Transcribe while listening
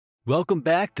Welcome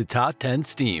back to Top 10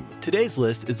 STEAM. Today's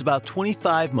list is about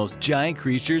 25 most giant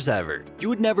creatures ever. You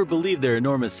would never believe their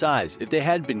enormous size if they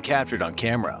hadn't been captured on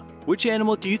camera. Which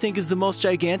animal do you think is the most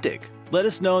gigantic? Let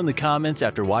us know in the comments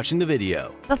after watching the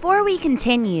video. Before we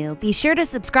continue, be sure to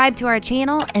subscribe to our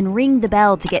channel and ring the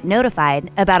bell to get notified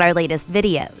about our latest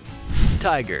videos.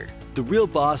 Tiger. The real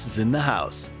boss is in the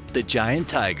house. The giant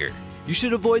tiger. You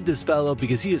should avoid this fellow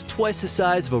because he is twice the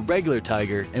size of a regular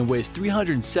tiger and weighs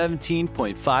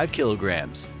 317.5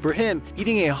 kilograms. For him,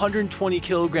 eating a 120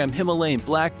 kilogram Himalayan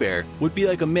black bear would be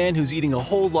like a man who's eating a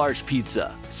whole large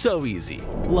pizza. So easy.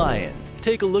 Lion.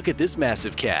 Take a look at this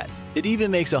massive cat. It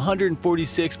even makes a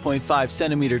 146.5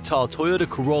 centimeter tall Toyota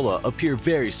Corolla appear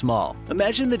very small.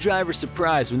 Imagine the driver's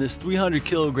surprise when this 300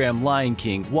 kilogram Lion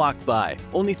King walked by,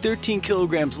 only 13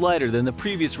 kilograms lighter than the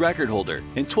previous record holder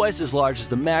and twice as large as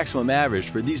the maximum average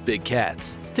for these big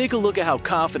cats. Take a look at how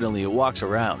confidently it walks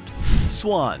around.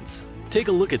 Swans. Take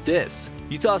a look at this.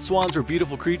 You thought swans were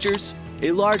beautiful creatures?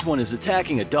 A large one is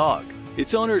attacking a dog.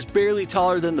 Its owner is barely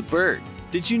taller than the bird.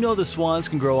 Did you know the swans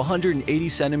can grow 180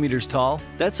 centimeters tall?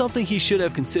 That's something he should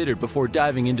have considered before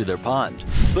diving into their pond.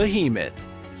 Behemoth.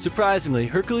 Surprisingly,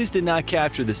 Hercules did not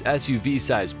capture this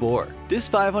SUV-sized boar. This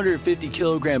 550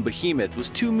 kilogram behemoth was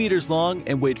 2 meters long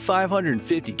and weighed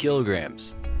 550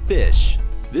 kilograms. Fish.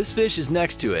 This fish is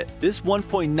next to it. This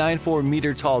 1.94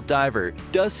 meter tall diver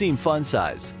does seem fun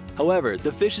size. However,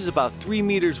 the fish is about 3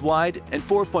 meters wide and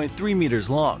 4.3 meters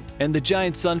long, and the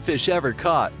giant sunfish ever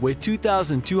caught weighed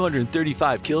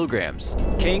 2,235 kilograms.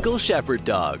 Kangal shepherd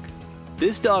dog.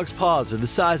 This dog's paws are the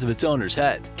size of its owner's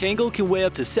head. Kangal can weigh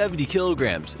up to 70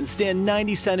 kilograms and stand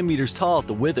 90 centimeters tall at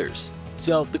the withers.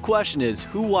 So the question is,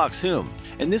 who walks whom?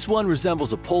 And this one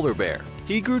resembles a polar bear.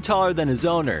 He grew taller than his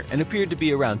owner and appeared to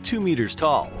be around 2 meters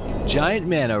tall. Giant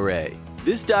manta ray.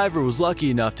 This diver was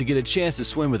lucky enough to get a chance to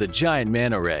swim with a giant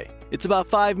manta ray. It's about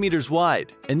 5 meters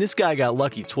wide, and this guy got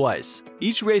lucky twice.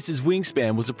 Each race's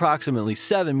wingspan was approximately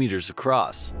 7 meters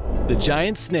across. The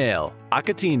giant snail,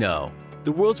 Achatino.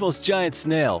 The world's most giant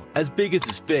snail, as big as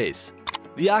his face.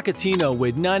 The Achatino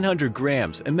weighed 900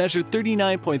 grams and measured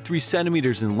 39.3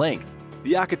 centimeters in length.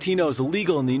 The Achatino is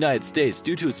illegal in the United States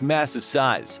due to its massive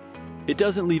size. It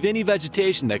doesn't leave any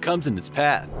vegetation that comes in its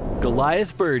path.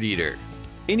 Goliath bird eater.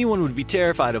 Anyone would be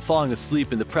terrified of falling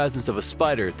asleep in the presence of a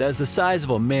spider that is the size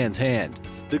of a man's hand.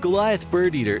 The Goliath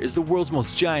bird eater is the world's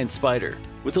most giant spider,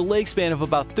 with a leg span of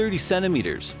about 30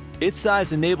 centimeters. Its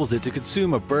size enables it to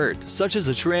consume a bird, such as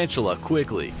a tarantula,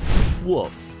 quickly.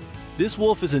 Wolf. This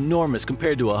wolf is enormous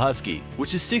compared to a husky,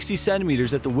 which is 60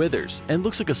 centimeters at the withers and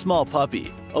looks like a small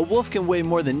puppy. A wolf can weigh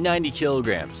more than 90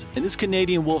 kilograms, and this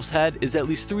Canadian wolf's head is at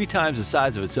least 3 times the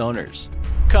size of its owner's.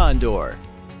 Condor.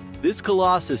 This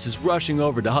colossus is rushing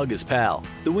over to hug his pal.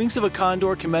 The wings of a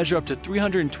condor can measure up to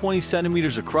 320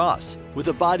 centimeters across, with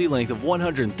a body length of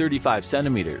 135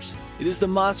 centimeters. It is the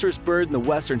monstrous bird in the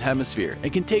Western Hemisphere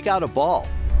and can take out a ball.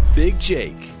 Big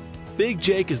Jake. Big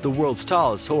Jake is the world's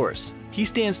tallest horse. He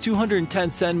stands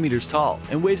 210 centimeters tall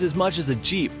and weighs as much as a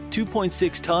Jeep,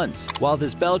 2.6 tons, while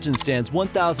this Belgian stands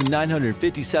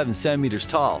 1,957 centimeters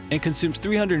tall and consumes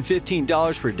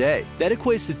 $315 per day. That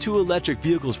equates to 2 electric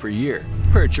vehicles per year.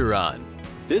 Percheron.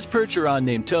 This Percheron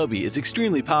named Toby is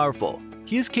extremely powerful.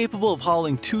 He is capable of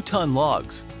hauling 2-ton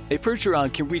logs. A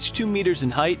Percheron can reach 2 meters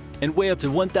in height and weigh up to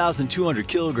 1,200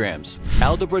 kilograms.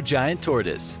 Aldabra giant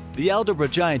tortoise. The Aldabra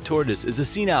giant tortoise is a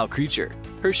senile creature.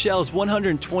 Her shell is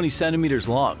 120 centimeters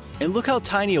long, and look how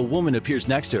tiny a woman appears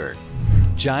next to her.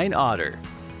 Giant otter.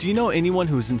 Do you know anyone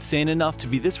who is insane enough to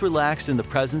be this relaxed in the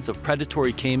presence of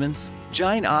predatory caimans?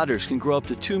 Giant otters can grow up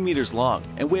to 2 meters long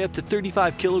and weigh up to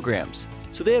 35 kilograms,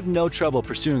 so they have no trouble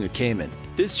pursuing a caiman.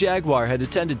 This jaguar had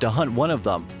intended to hunt one of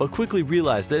them, but quickly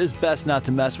realized that it is best not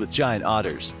to mess with giant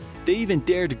otters. They even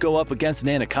dared to go up against an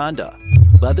anaconda.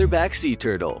 Leatherback sea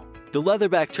turtle. The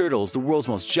leatherback turtle is the world's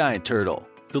most giant turtle.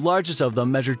 The largest of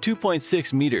them measured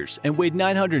 2.6 meters and weighed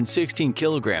 916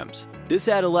 kilograms. This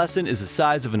adolescent is the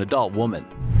size of an adult woman.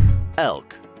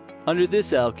 Elk. Under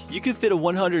this elk, you can fit a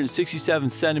 167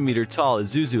 centimeter tall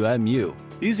Isuzu MU.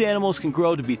 These animals can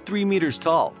grow to be 3 meters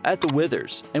tall at the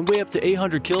withers and weigh up to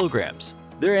 800 kilograms.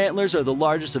 Their antlers are the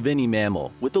largest of any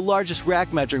mammal, with the largest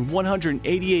rack measuring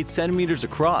 188 centimeters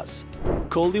across.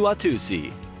 Coley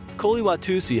Watusi. Coley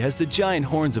Watusi has the giant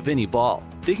horns of any ball.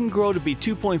 They can grow to be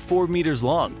 2.4 meters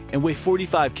long and weigh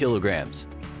 45 kilograms.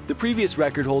 The previous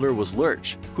record holder was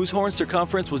Lurch, whose horn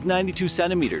circumference was 92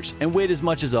 centimeters and weighed as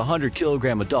much as a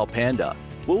 100-kilogram adult panda.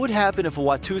 What would happen if a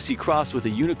Watusi crossed with a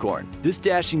unicorn? This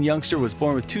dashing youngster was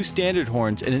born with 2 standard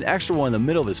horns and an extra one in the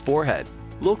middle of his forehead.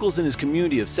 Locals in his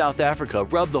community of South Africa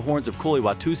rub the horns of Coley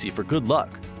Watusi for good luck,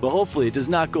 but hopefully it does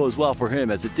not go as well for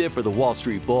him as it did for the Wall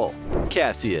Street Bull.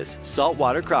 Cassius,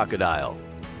 saltwater crocodile.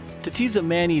 To tease a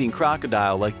man-eating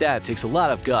crocodile like that takes a lot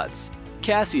of guts.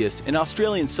 Cassius, an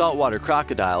Australian saltwater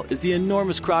crocodile, is the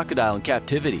enormous crocodile in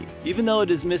captivity. Even though it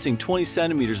is missing 20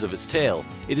 centimeters of its tail,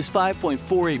 it is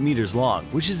 5.48 meters long,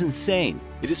 which is insane.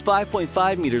 It is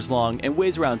 5.5 meters long and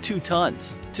weighs around 2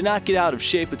 tons. To not get out of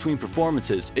shape between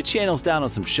performances, it channels down on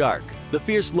some shark. The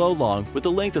fierce Lolong, with a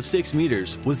length of 6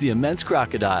 meters, was the immense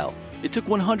crocodile. It took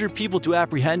 100 people to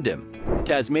apprehend him.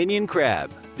 Tasmanian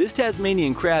crab. This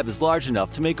Tasmanian crab is large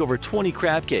enough to make over 20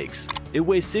 crab cakes. It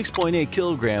weighs 6.8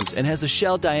 kilograms and has a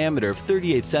shell diameter of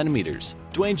 38 centimeters.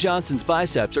 Dwayne Johnson's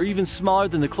biceps are even smaller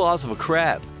than the claws of a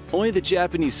crab. Only the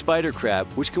Japanese spider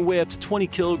crab, which can weigh up to 20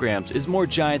 kilograms, is more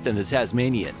giant than the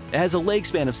Tasmanian. It has a leg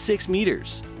span of 6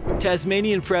 meters.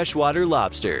 Tasmanian freshwater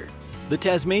lobster. The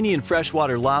Tasmanian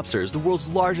freshwater lobster is the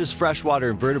world's largest freshwater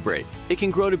invertebrate. It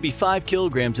can grow to be 5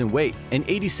 kilograms in weight and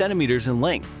 80 centimeters in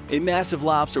length. A massive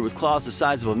lobster with claws the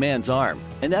size of a man's arm.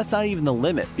 And that's not even the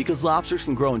limit, because lobsters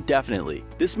can grow indefinitely.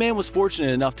 This man was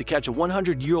fortunate enough to catch a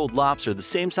 100-year-old lobster the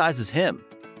same size as him,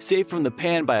 saved from the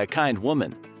pan by a kind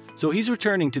woman. So he's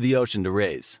returning to the ocean to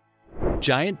raise.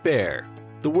 Giant bear.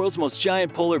 The world's most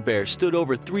giant polar bear stood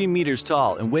over 3 meters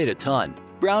tall and weighed a ton.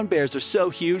 Brown bears are so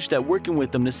huge that working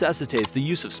with them necessitates the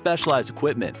use of specialized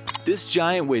equipment. This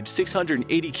giant weighed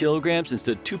 680 kilograms and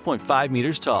stood 2.5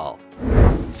 meters tall.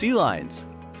 Sea lions.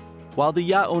 While the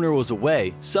yacht owner was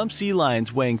away, some sea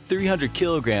lions weighing 300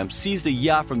 kilograms seized a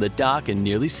yacht from the dock and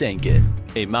nearly sank it.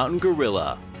 A mountain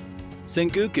gorilla.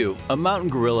 Sengoku, a mountain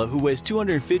gorilla who weighs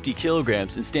 250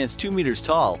 kilograms and stands 2 meters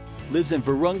tall, lives in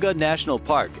Virunga National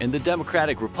Park in the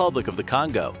Democratic Republic of the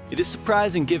Congo. It is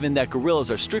surprising given that gorillas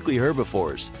are strictly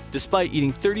herbivores, despite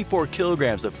eating 34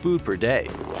 kilograms of food per day.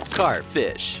 Carp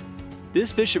fish. This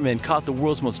fisherman caught the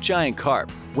world's most giant carp,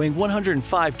 weighing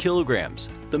 105 kilograms.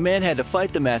 The man had to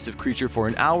fight the massive creature for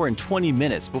an hour and 20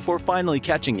 minutes before finally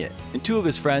catching it, and 2 of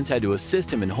his friends had to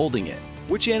assist him in holding it.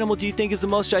 Which animal do you think is the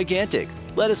most gigantic?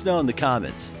 Let us know in the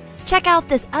comments. Check out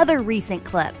this other recent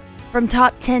clip from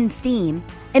Top 10 STEAM,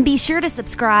 and be sure to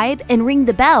subscribe and ring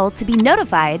the bell to be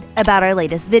notified about our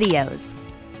latest videos.